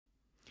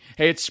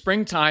Hey, it's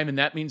springtime, and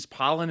that means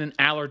pollen and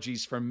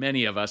allergies for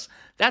many of us.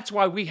 That's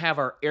why we have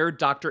our Air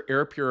Doctor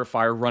air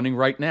purifier running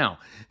right now.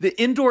 The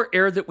indoor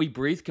air that we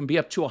breathe can be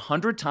up to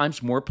 100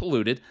 times more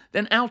polluted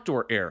than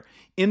outdoor air.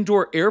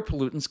 Indoor air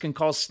pollutants can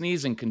cause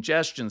sneezing,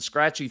 congestion,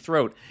 scratchy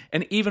throat,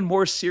 and even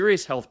more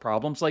serious health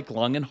problems like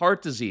lung and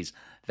heart disease.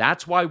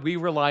 That's why we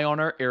rely on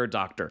our Air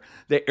Doctor,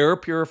 the air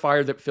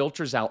purifier that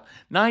filters out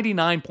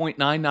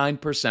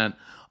 99.99%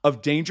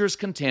 of dangerous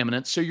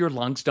contaminants so your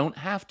lungs don't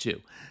have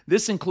to.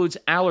 This includes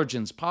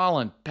allergens,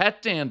 pollen,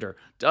 pet dander,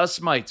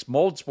 dust mites,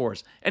 mold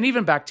spores, and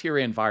even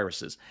bacteria and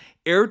viruses.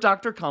 Air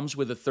Doctor comes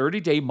with a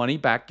 30-day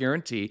money-back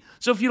guarantee,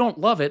 so if you don't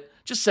love it,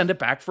 just send it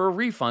back for a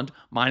refund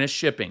minus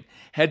shipping.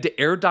 Head to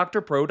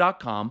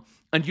airdoctorpro.com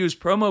and use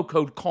promo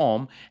code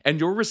CALM, and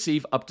you'll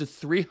receive up to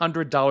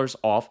 $300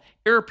 off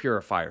air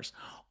purifiers.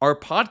 Our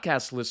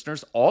podcast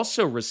listeners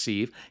also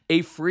receive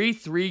a free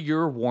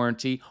 3-year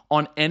warranty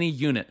on any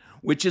unit,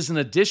 which is an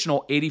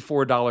additional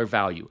 $84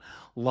 value.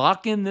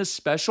 Lock in this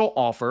special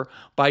offer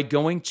by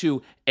going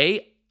to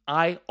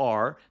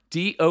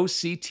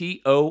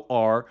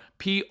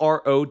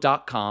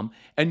AIRDOCTORPRO.com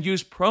and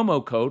use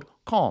promo code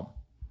CALM.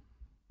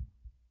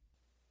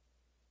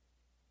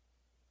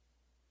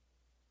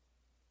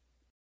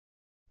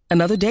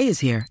 Another day is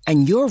here,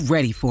 and you're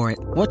ready for it.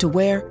 What to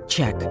wear?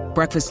 Check.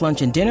 Breakfast,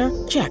 lunch, and dinner?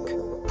 Check.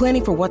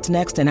 Planning for what's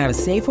next and how to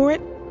save for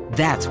it?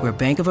 That's where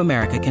Bank of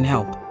America can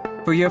help.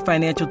 For your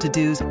financial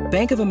to-dos,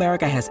 Bank of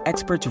America has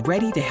experts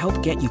ready to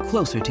help get you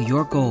closer to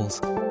your goals.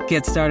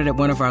 Get started at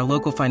one of our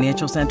local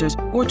financial centers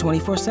or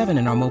 24/7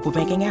 in our mobile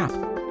banking app.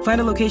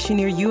 Find a location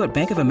near you at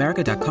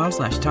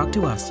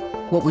bankofamerica.com/talktous.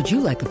 What would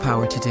you like the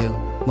power to do?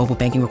 Mobile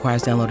banking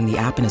requires downloading the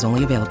app and is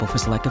only available for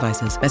select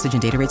devices. Message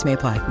and data rates may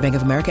apply. Bank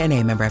of America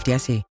N.A., member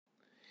FDIC.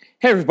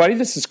 Hey everybody,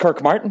 this is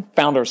Kirk Martin,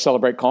 founder of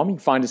Celebrate Calm. You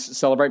can find us at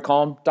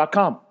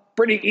celebratecalm.com.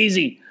 Pretty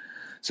easy.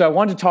 So I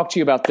wanted to talk to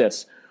you about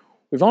this.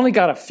 We've only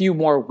got a few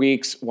more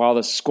weeks while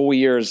the school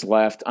year is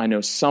left. I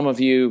know some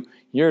of you,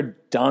 you're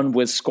done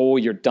with school.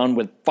 You're done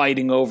with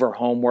fighting over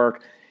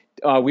homework.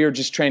 We were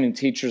just training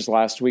teachers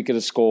last week at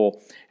a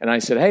school, and I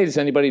said, hey, does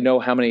anybody know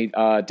how many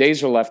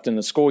days are left in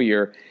the school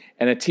year?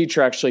 And a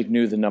teacher actually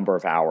knew the number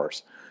of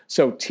hours.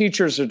 So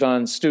teachers are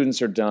done,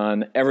 students are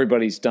done,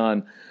 everybody's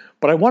done.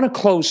 But I want to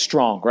close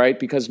strong, right?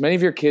 Because many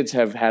of your kids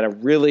have had a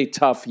really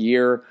tough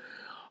year.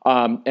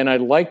 And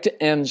I'd like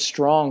to end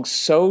strong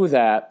so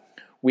that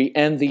we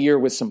end the year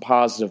with some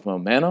positive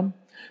momentum,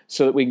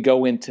 so that we can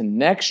go into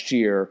next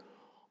year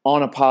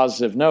on a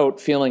positive note,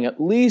 feeling at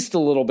least a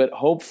little bit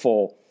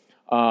hopeful,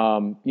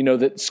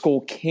 that school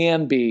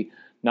can be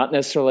not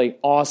necessarily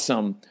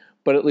awesome,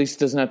 but at least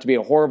doesn't have to be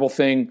a horrible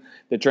thing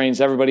that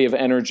drains everybody of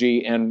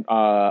energy and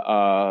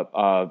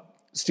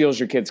steals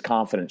your kids'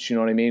 confidence. You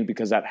know what I mean?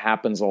 Because that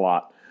happens a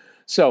lot.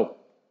 So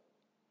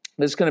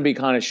this is going to be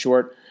kind of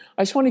short.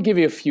 I just want to give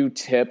you a few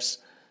tips,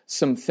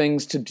 some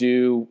things to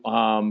do,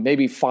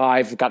 maybe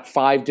 5. I've got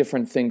 5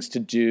 different things to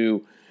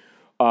do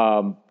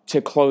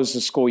to close the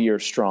school year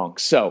strong.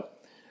 So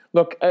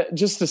look,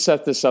 just to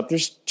set this up,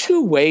 there's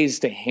 2 ways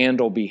to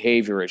handle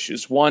behavior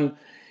issues. One,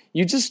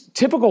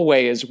 typical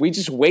way is we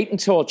just wait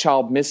until a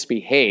child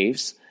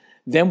misbehaves,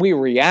 then we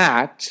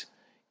react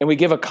and we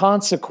give a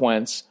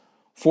consequence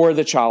for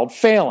the child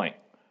failing,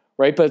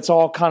 right? But it's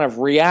all kind of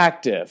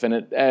reactive,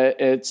 and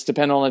it's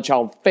dependent on the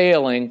child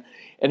failing,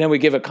 and then we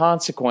give a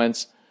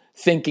consequence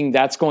thinking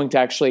that's going to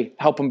actually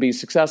help them be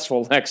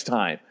successful next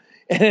time,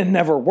 and it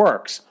never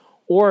works.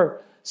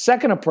 Or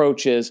second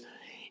approach is,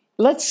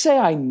 let's say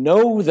I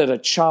know that a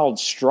child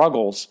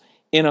struggles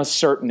in a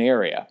certain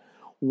area.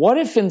 What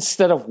if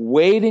instead of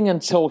waiting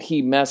until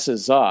he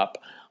messes up,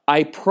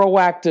 I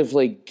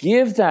proactively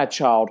give that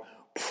child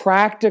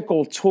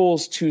practical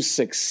tools to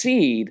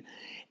succeed,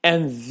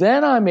 and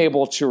then I'm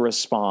able to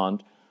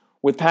respond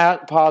with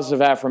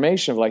positive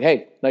affirmation of like,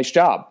 hey, nice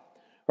job,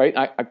 right?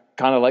 I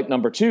kind of like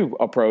number 2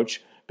 approach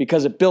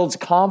because it builds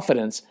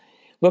confidence.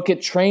 Look,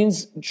 it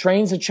trains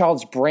a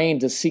child's brain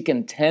to seek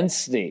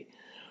intensity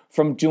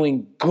from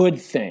doing good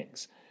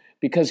things,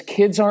 because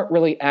kids aren't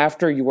really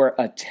after your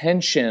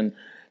attention.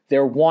 They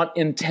want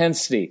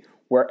intensity.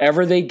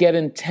 Wherever they get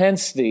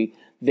intensity,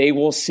 they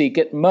will seek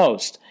it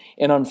most.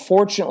 And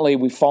unfortunately,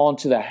 we fall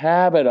into the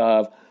habit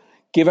of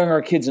giving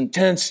our kids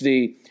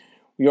intensity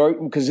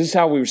because this is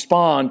how we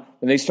respond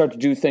when they start to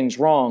do things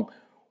wrong,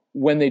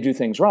 when they do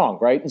things wrong,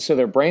 right? And so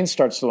their brain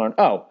starts to learn,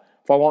 oh,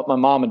 if I want my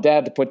mom and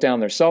dad to put down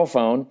their cell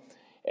phone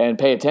and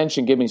pay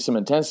attention, give me some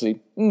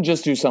intensity,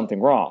 just do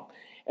something wrong.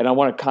 And I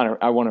want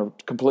to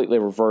completely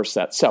reverse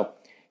that. So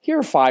here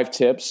are 5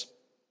 tips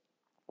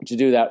to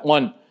do that.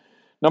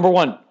 Number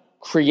 1,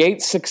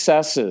 create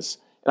successes.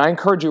 And I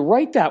encourage you,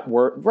 write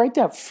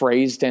that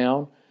phrase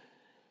down.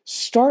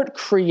 Start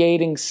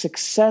creating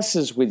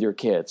successes with your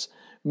kids.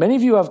 Many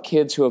of you have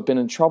kids who have been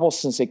in trouble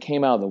since they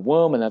came out of the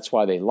womb, and that's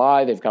why they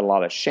lie. They've got a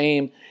lot of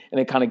shame, and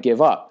they kind of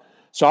give up.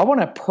 So I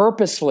want to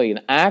purposefully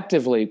and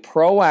actively,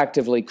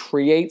 proactively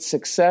create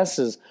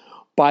successes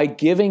by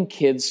giving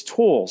kids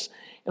tools.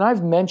 And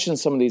I've mentioned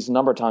some of these a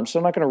number of times, so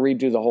I'm not going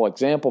to redo the whole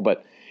example,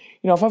 but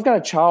if I've got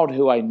a child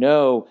who I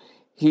know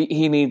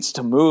he needs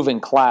to move in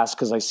class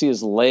because I see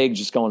his leg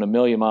just going a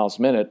million miles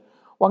a minute.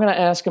 Well, I'm going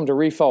to ask him to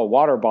refill a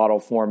water bottle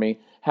for me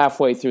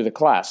halfway through the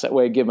class. That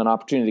way I give him an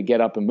opportunity to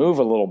get up and move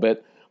a little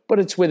bit, but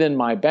it's within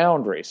my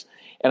boundaries.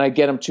 And I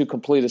get him to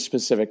complete a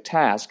specific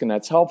task, and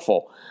that's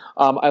helpful.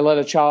 I let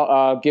a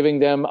child, giving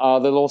them the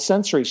little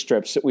sensory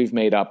strips that we've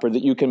made up or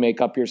that you can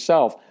make up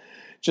yourself.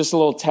 Just a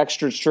little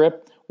textured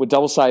strip with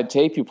double-sided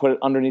tape. You put it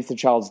underneath the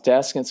child's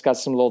desk, and it's got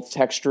some little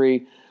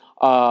textury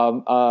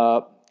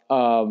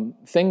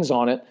things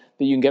on it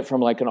that you can get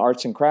from like an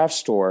arts and crafts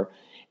store.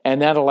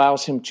 And that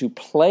allows him to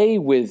play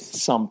with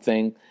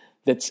something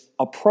that's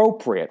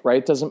appropriate, right?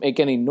 It doesn't make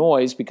any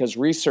noise because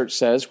research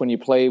says when you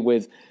play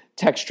with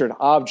textured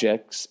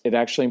objects, it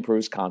actually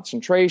improves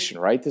concentration,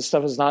 right? This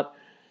stuff is not,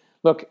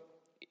 look,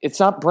 it's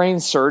not brain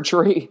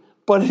surgery,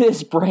 but it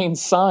is brain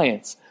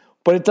science.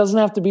 But it doesn't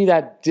have to be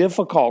that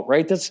difficult,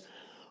 right? It's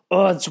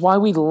why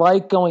we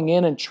like going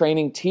in and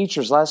training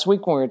teachers. Last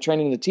week when we were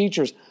training the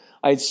teachers,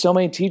 I had so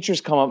many teachers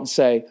come up and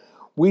say,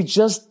 we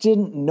just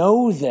didn't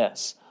know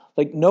this.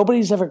 Like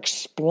nobody's ever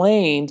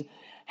explained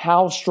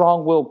how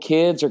strong-willed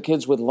kids or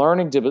kids with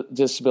learning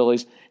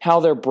disabilities, how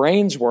their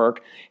brains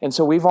work. And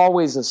so we've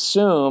always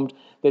assumed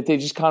that they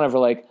just kind of are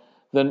like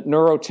the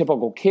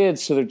neurotypical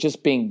kids, so they're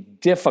just being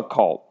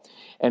difficult.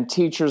 And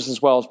teachers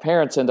as well as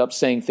parents end up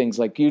saying things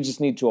like, you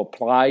just need to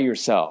apply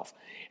yourself.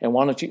 And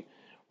why don't you,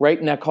 right?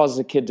 And that causes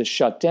the kid to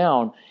shut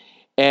down.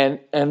 And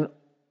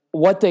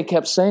what they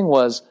kept saying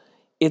was,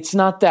 it's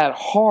not that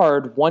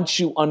hard once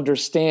you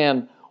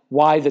understand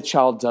why the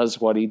child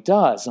does what he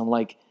does. I'm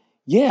like,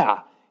 yeah,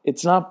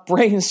 it's not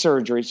brain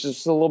surgery. It's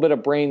just a little bit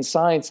of brain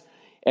science.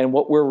 And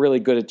what we're really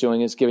good at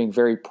doing is giving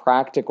very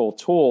practical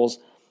tools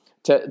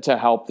to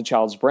help the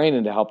child's brain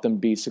and to help them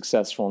be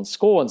successful in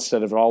school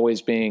instead of it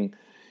always being,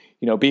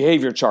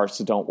 behavior charts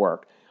that don't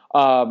work.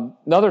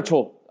 Another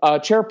tool,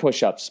 chair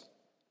push-ups.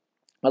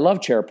 I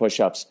love chair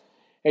push-ups.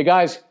 Hey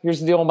guys,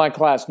 here's the deal in my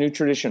class, new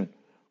tradition.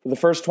 For the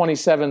first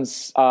 27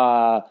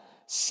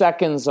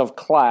 seconds of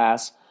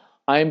class,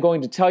 I am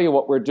going to tell you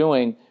what we're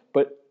doing,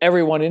 but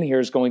everyone in here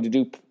is going to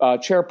do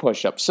chair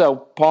push-ups. So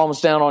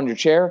palms down on your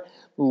chair,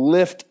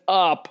 lift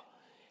up.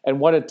 And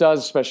what it does,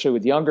 especially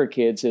with younger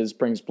kids, is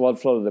brings blood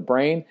flow to the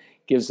brain,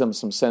 gives them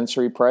some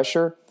sensory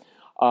pressure,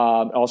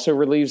 also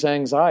relieves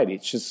anxiety.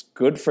 It's just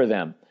good for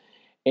them.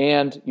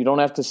 And you don't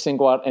have to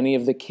single out any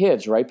of the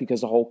kids, right?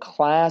 Because the whole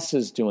class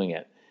is doing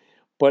it.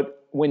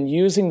 But when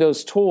using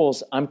those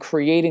tools, I'm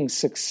creating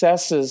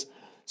successes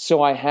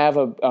so I have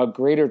a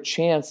greater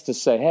chance to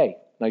say, hey,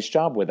 nice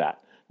job with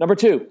that. Number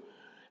 2,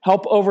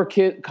 help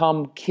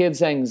overcome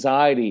kids'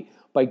 anxiety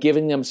by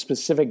giving them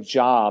specific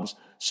jobs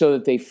so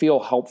that they feel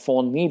helpful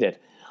and needed.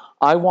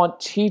 I want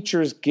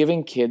teachers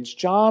giving kids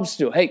jobs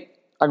to do. Hey,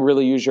 I can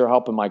really use your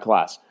help in my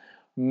class.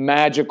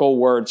 Magical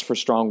words for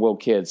strong-willed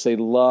kids. They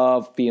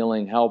love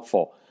feeling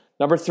helpful.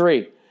 Number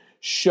 3,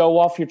 show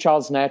off your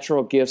child's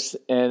natural gifts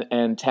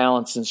and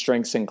talents and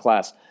strengths in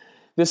class.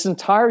 This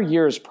entire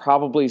year has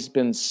probably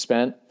been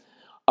spent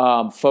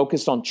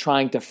focused on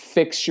trying to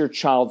fix your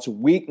child's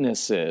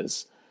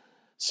weaknesses.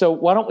 So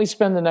why don't we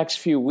spend the next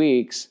few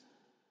weeks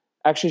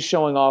actually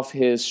showing off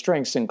his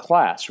strengths in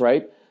class,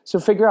 right? So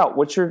figure out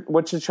what's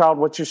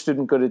your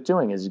student good at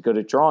doing? Is he good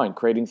at drawing,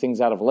 creating things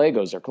out of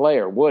Legos or clay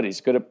or wood? He's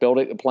good at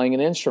playing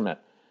an instrument.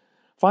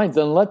 Fine,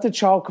 then let the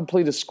child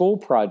complete a school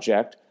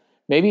project,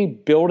 maybe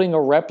building a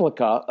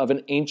replica of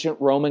an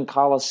ancient Roman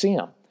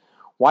Colosseum.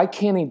 Why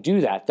can't he do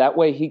that? That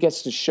way he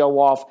gets to show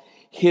off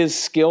his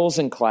skills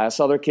in class.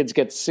 Other kids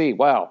get to see,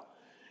 wow,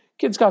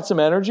 kid's got some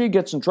energy,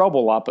 gets in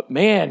trouble a lot, but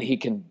man, he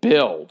can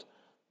build.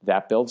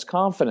 That builds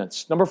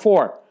confidence. Number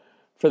 4,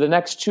 for the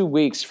next 2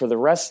 weeks, for the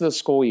rest of the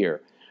school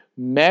year,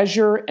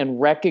 measure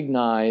and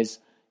recognize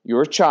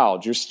your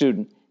child, your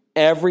student,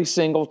 every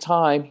single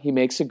time he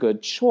makes a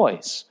good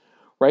choice,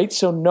 right?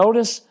 So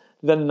notice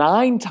the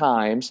 9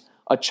 times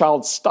a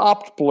child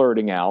stopped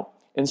blurting out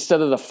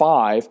instead of the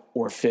 5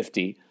 or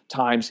 50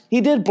 times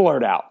he did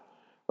blurt out,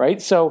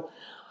 right? So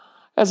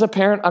as a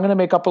parent, I'm going to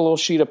make up a little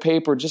sheet of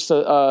paper, just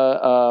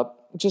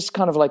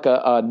kind of like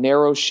a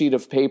narrow sheet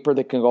of paper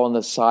that can go on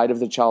the side of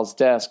the child's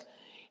desk.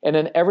 And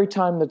then every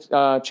time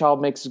the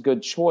child makes a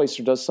good choice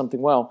or does something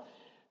well,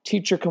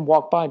 teacher can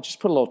walk by and just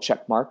put a little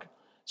check mark.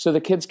 So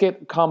the kids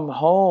come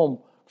home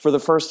for the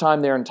first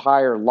time their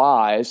entire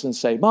lives and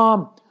say,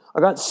 Mom,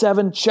 I got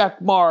 7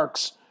 check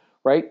marks,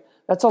 right?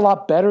 That's a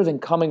lot better than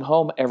coming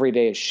home every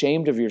day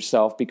ashamed of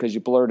yourself because you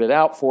blurted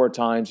out 4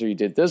 times or you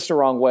did this the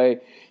wrong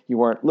way, you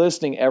weren't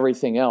listening,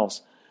 everything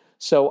else.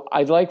 So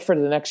I'd like for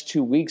the next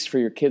 2 weeks for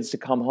your kids to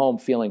come home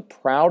feeling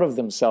proud of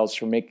themselves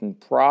for making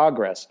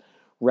progress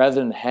rather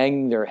than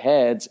hanging their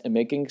heads and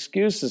making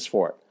excuses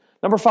for it.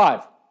 Number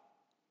 5,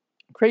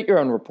 create your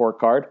own report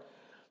card.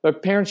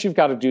 Look, parents, you've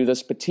got to do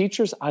this, but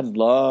teachers, I'd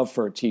love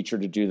for a teacher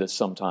to do this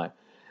sometime.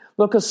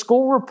 Look, a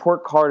school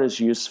report card is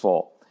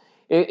useful.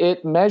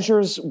 It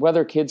measures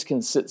whether kids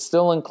can sit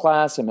still in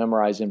class and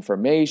memorize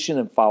information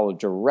and follow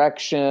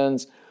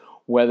directions,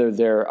 whether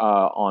they're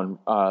on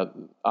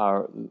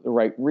the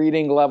right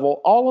reading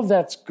level. All of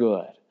that's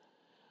good.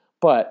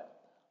 But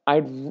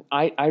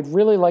I'd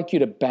really like you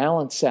to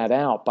balance that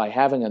out by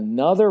having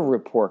another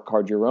report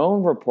card, your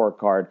own report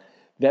card,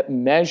 that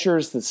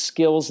measures the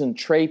skills and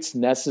traits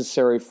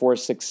necessary for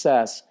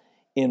success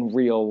in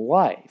real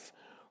life,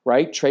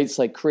 right? Traits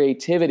like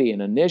creativity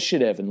and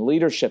initiative and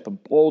leadership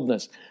and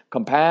boldness,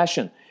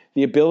 compassion,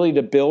 the ability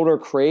to build or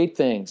create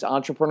things,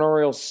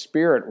 entrepreneurial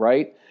spirit,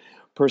 right?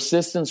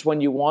 Persistence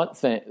when you want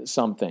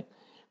something.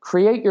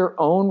 Create your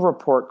own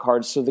report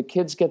card so the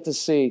kids get to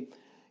see,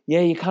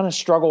 yeah, you kind of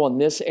struggle in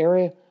this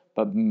area,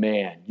 but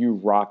man, you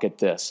rock at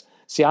this.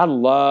 See, I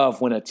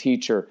love when a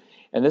teacher,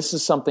 and this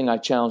is something I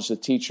challenged the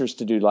teachers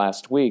to do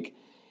last week.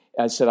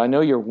 I said, I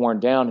know you're worn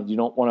down and you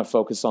don't want to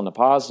focus on the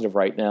positive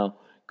right now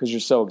because you're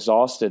so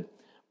exhausted,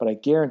 but I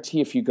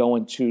guarantee if you go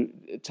into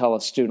tell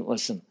a student,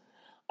 listen,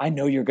 I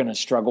know you're going to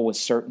struggle with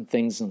certain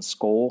things in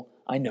school.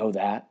 I know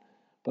that.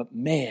 But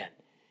man,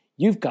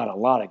 you've got a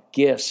lot of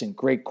gifts and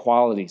great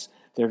qualities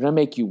that are going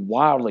to make you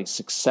wildly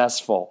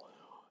successful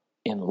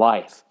in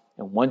life.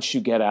 And once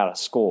you get out of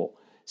school,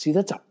 see,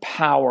 that's a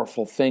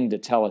powerful thing to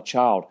tell a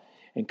child.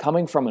 And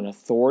coming from an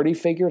authority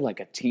figure like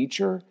a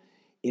teacher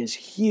is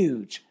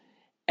huge.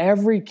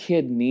 Every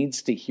kid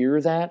needs to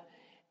hear that.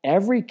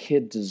 Every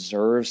kid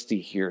deserves to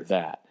hear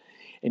that.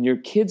 And your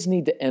kids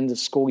need to end the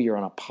school year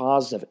on a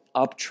positive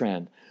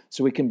uptrend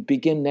so we can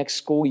begin next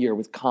school year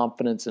with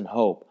confidence and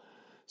hope.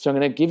 So I'm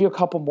going to give you a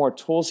couple more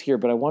tools here,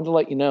 but I wanted to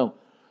let you know,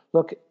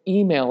 look,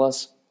 email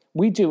us.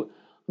 I'm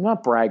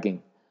not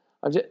bragging.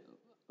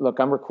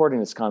 I'm recording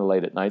this kind of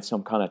late at night, so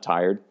I'm kind of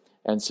tired.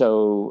 And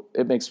so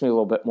it makes me a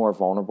little bit more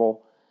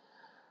vulnerable.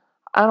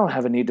 I don't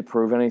have a need to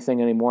prove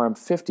anything anymore. I'm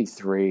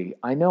 53.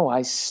 I know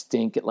I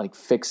stink at like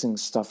fixing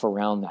stuff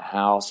around the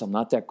house. I'm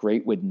not that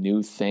great with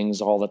new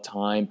things all the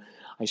time.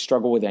 I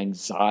struggle with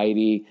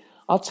anxiety.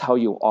 I'll tell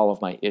you all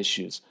of my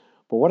issues.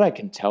 But what I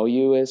can tell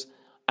you is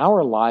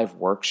our live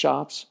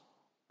workshops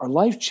are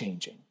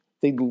life-changing.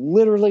 They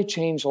literally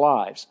change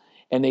lives.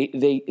 And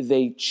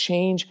they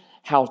change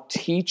how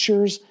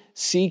teachers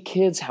see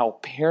kids, how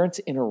parents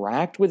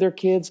interact with their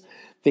kids.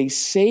 They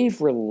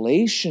save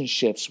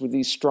relationships with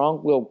these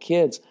strong-willed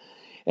kids.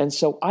 And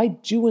so I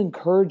do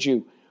encourage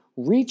you,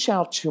 reach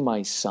out to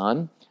my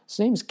son. His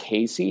name's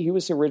Casey. He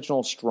was the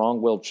original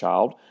strong-willed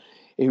child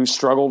who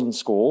struggled in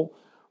school,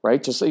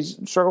 right? Just he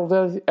struggled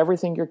with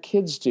everything your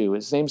kids do.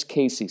 His name's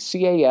Casey,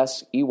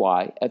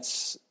 C-A-S-E-Y, at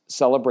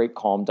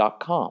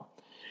celebratecalm.com.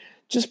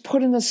 Just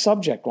put in the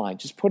subject line.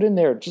 Just put in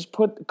there. Just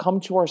put, come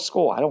to our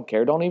school. I don't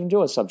care. Don't even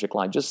do a subject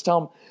line. Just tell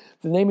them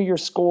the name of your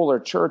school or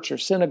church or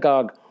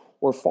synagogue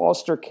or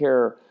foster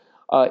care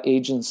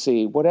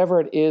agency, whatever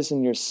it is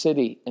in your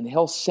city, and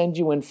he'll send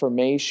you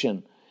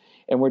information.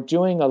 And we're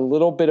doing a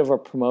little bit of a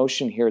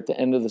promotion here at the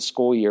end of the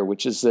school year,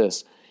 which is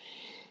this.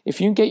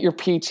 If you can get your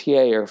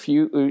PTA or if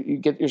you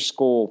get your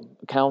school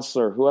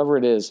counselor, whoever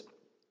it is,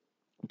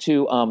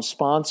 to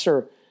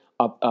sponsor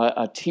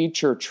a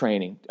teacher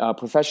training,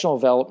 professional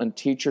development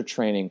teacher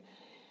training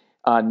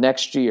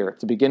next year at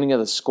the beginning of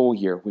the school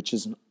year, which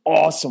is an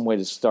awesome way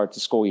to start the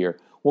school year,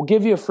 we'll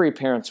give you a free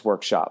parents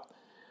workshop.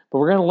 But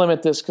we're going to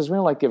limit this because we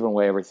don't like giving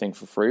away everything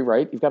for free,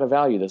 right? You've got to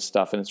value this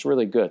stuff, and it's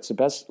really good. It's the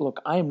best.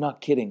 Look, I am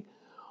not kidding.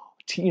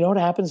 You know what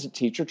happens at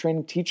teacher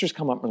training? Teachers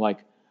come up and are like,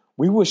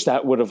 we wish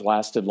that would have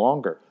lasted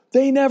longer.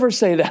 They never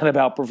say that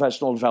about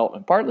professional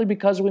development, partly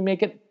because we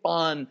make it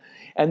fun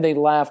and they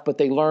laugh, but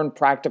they learn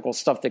practical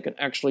stuff they can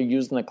actually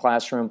use in the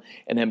classroom.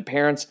 And then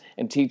parents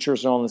and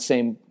teachers are on the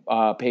same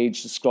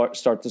page to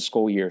start the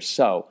school year.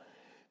 So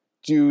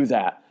do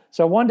that.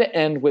 So I wanted to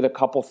end with a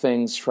couple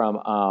things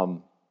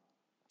from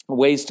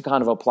ways to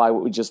kind of apply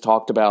what we just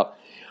talked about.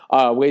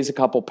 Ways a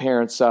couple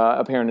parents,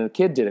 a parent and a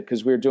kid did it,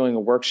 because we were doing a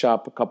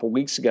workshop a couple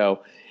weeks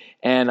ago.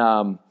 And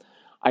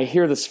I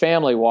hear this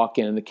family walk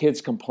in and the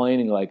kid's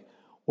complaining like,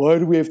 why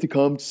do we have to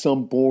come to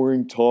some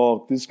boring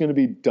talk? This is going to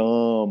be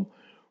dumb,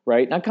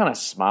 right? And I kind of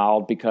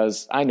smiled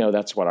because I know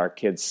that's what our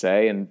kids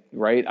say, and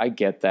right, I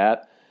get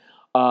that.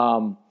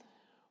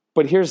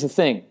 But here's the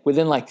thing.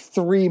 Within like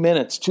 2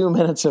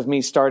 minutes of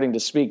me starting to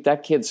speak,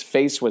 that kid's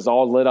face was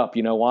all lit up.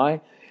 You know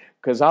why?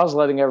 Because I was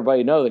letting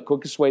everybody know the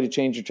quickest way to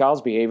change your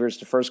child's behavior is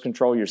to first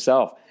control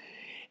yourself.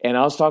 And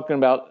I was talking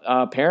about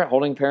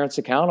holding parents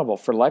accountable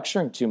for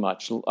lecturing too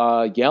much,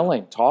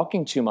 yelling,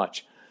 talking too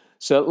much.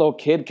 So that little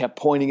kid kept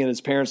pointing at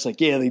his parents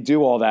like, yeah, they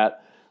do all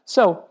that.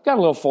 So got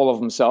a little full of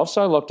himself.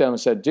 So I looked at him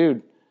and said,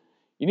 dude,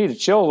 you need to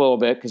chill a little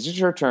bit because it's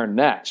your turn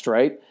next,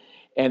 right?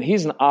 And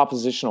he's an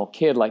oppositional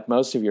kid like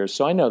most of yours.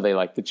 So I know they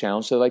like the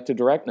challenge. They like the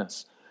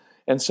directness.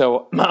 And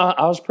so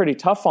I was pretty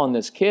tough on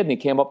this kid. And he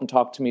came up and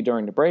talked to me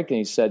during the break. And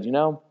he said, you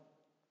know,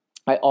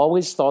 I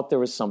always thought there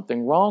was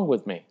something wrong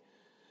with me.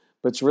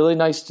 But it's really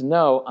nice to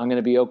know I'm going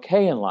to be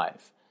okay in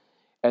life.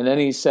 And then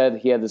he said,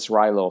 he had this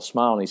wry little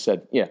smile, and he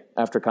said, yeah,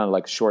 after kind of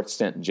like a short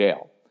stint in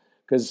jail,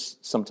 because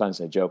sometimes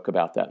I joke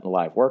about that in the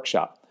live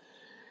workshop.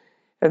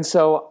 And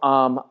so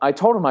I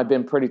told him I'd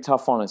been pretty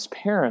tough on his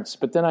parents,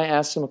 but then I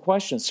asked him a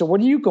question. So what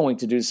are you going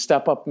to do to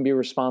step up and be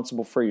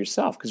responsible for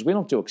yourself? Because we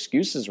don't do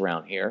excuses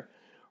around here,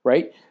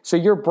 right? So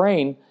your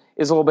brain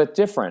is a little bit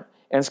different.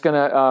 and it's going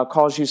to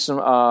cause you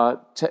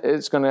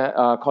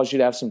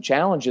to have some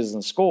challenges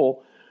in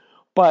school.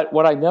 But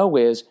what I know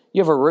is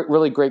you have a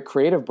really great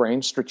creative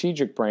brain,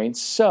 strategic brain.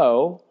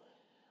 So,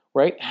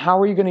 right, how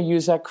are you going to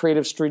use that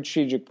creative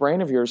strategic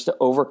brain of yours to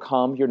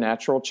overcome your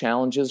natural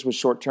challenges with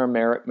short-term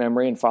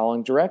memory and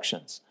following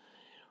directions,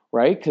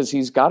 right? Because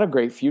he's got a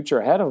great future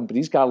ahead of him, but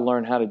he's got to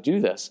learn how to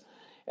do this.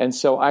 And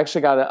so I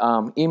actually got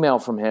an email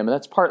from him, and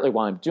that's partly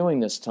why I'm doing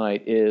this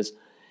tonight, is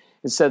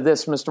it said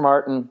this, Mr.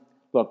 Martin,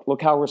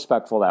 look how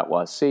respectful that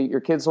was. See,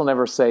 your kids will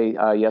never say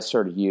yes,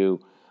 sir, to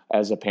you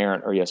as a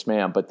parent or yes,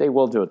 ma'am, but they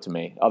will do it to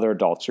me, other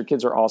adults. Your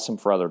kids are awesome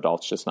for other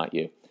adults, just not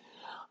you.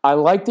 I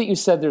like that you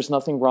said there's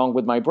nothing wrong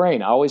with my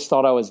brain. I always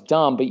thought I was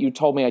dumb, but you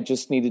told me I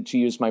just needed to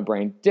use my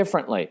brain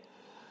differently.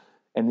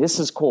 And this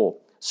is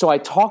cool. So I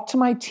talked to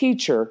my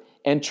teacher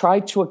and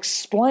tried to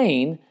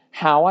explain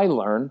how I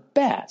learn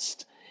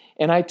best.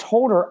 And I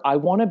told her I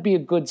want to be a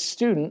good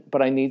student,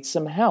 but I need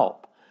some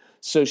help.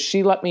 So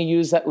she let me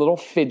use that little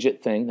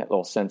fidget thing, that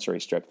little sensory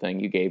strip thing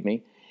you gave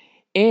me.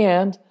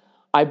 And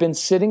I've been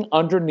sitting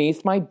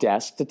underneath my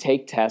desk to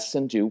take tests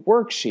and do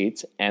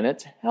worksheets, and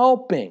it's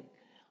helping.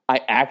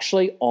 I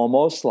actually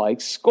almost like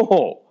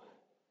school.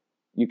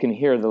 You can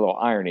hear the little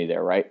irony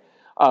there, right?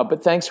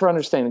 But thanks for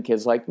understanding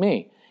kids like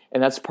me.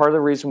 And that's part of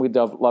the reason we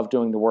love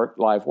doing the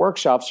live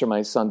workshops, or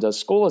my son does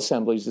school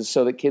assemblies, is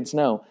so that kids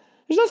know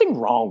there's nothing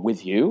wrong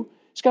with you. You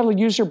just got to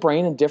use your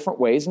brain in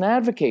different ways and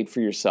advocate for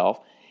yourself.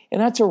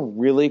 And that's a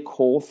really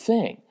cool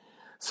thing.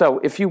 So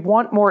if you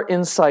want more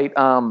insight,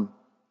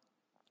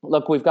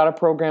 look, we've got a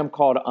program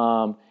called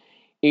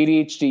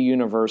ADHD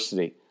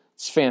University.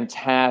 It's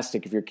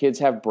fantastic. If your kids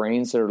have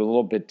brains that are a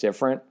little bit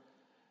different,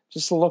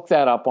 just look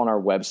that up on our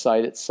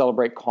website at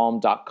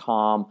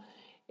celebratecalm.com.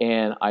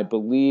 And I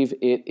believe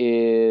it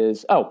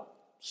is,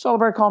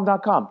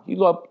 celebratecalm.com.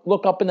 You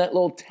look up in that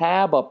little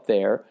tab up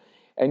there,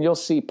 and you'll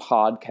see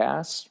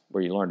podcasts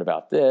where you learned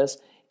about this,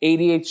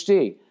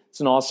 ADHD.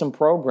 It's an awesome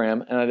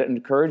program, and I'd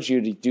encourage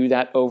you to do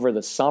that over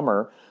the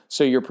summer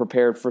so you're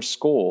prepared for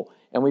school.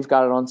 And we've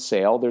got it on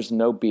sale. There's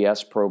no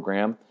BS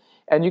program.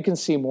 And you can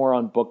see more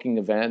on booking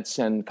events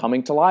and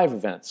coming to live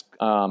events.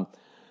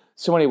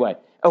 So anyway,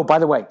 by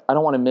the way, I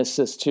don't want to miss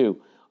this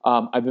too.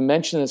 I've been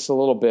mentioning this a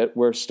little bit.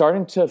 We're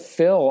starting to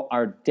fill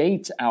our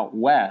dates out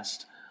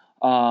west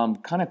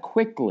kind of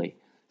quickly.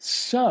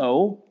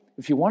 So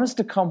if you want us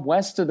to come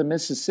west of the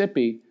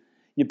Mississippi,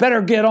 you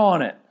better get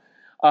on it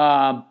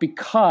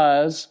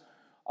because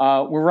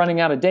we're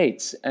running out of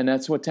dates, and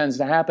that's what tends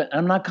to happen.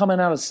 I'm not coming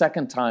out a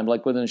second time,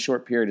 like within a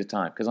short period of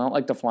time, because I don't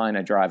like to fly and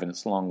I drive, and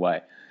it's a long way.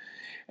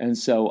 And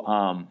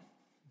so,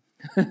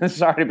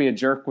 sorry to be a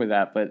jerk with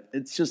that, but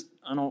it's just,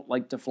 I don't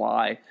like to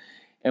fly,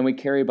 and we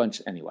carry a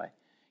bunch. Anyway,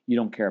 you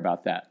don't care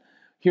about that.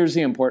 Here's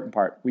the important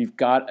part. We've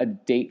got a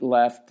date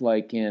left,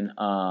 like in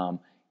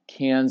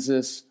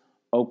Kansas,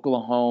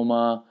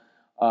 Oklahoma,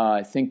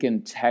 I think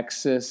in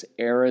Texas,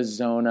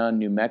 Arizona,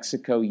 New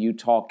Mexico,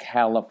 Utah,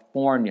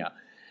 California.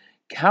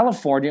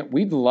 California,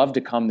 we'd love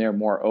to come there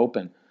more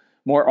often,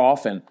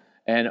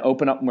 and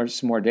open up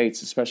some more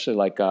dates, especially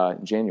like in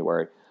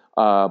January.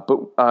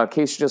 But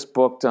Casey just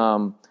booked,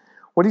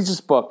 what did he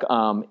just book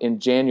in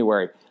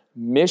January?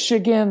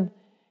 Michigan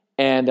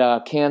and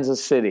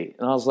Kansas City.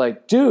 And I was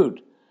like,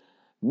 dude,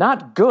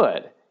 not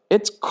good.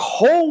 It's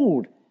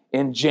cold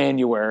in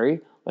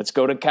January. Let's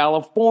go to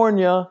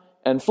California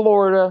and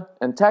Florida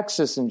and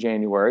Texas in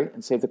January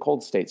and save the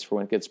cold states for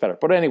when it gets better.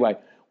 But anyway,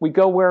 we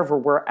go wherever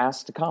we're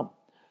asked to come.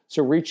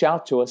 So reach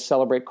out to us,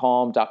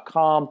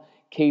 celebratecalm.com,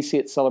 Casey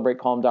at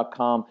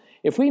celebratecalm.com.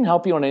 If we can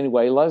help you in any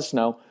way, let us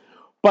know.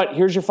 But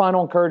here's your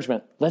final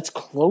encouragement. Let's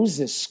close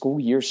this school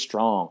year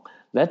strong.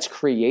 Let's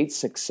create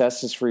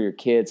successes for your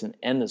kids and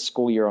end the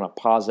school year on a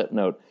positive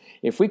note.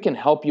 If we can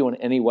help you in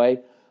any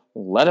way,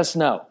 let us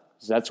know.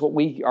 That's what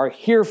we are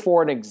here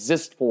for and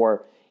exist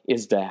for,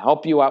 is to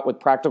help you out with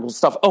practical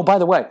stuff. Oh, by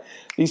the way,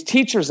 these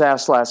teachers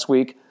asked last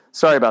week,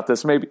 sorry about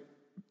this, maybe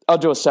I'll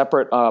do a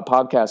separate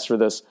podcast for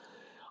this.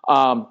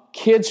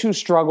 Kids who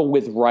struggle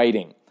with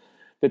writing.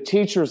 The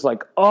teacher's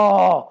like,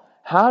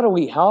 how do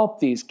we help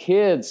these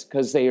kids?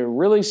 Because they are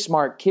really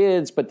smart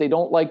kids, but they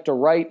don't like to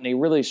write and they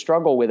really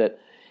struggle with it.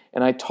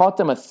 And I taught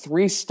them a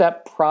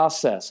 3-step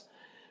process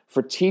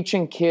for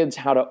teaching kids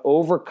how to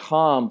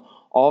overcome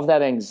all of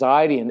that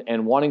anxiety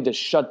and wanting to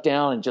shut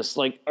down and just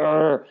like,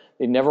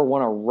 they never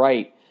want to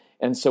write.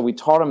 And so we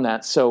taught them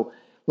that. So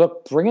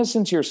look, bring us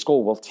into your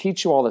school. We'll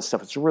teach you all this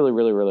stuff. It's really,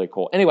 really, really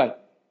cool. Anyway,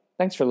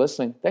 thanks for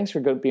listening. Thanks for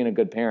being a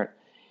good parent.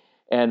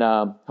 And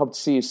hope to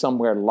see you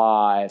somewhere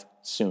live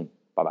soon.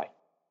 Bye-bye.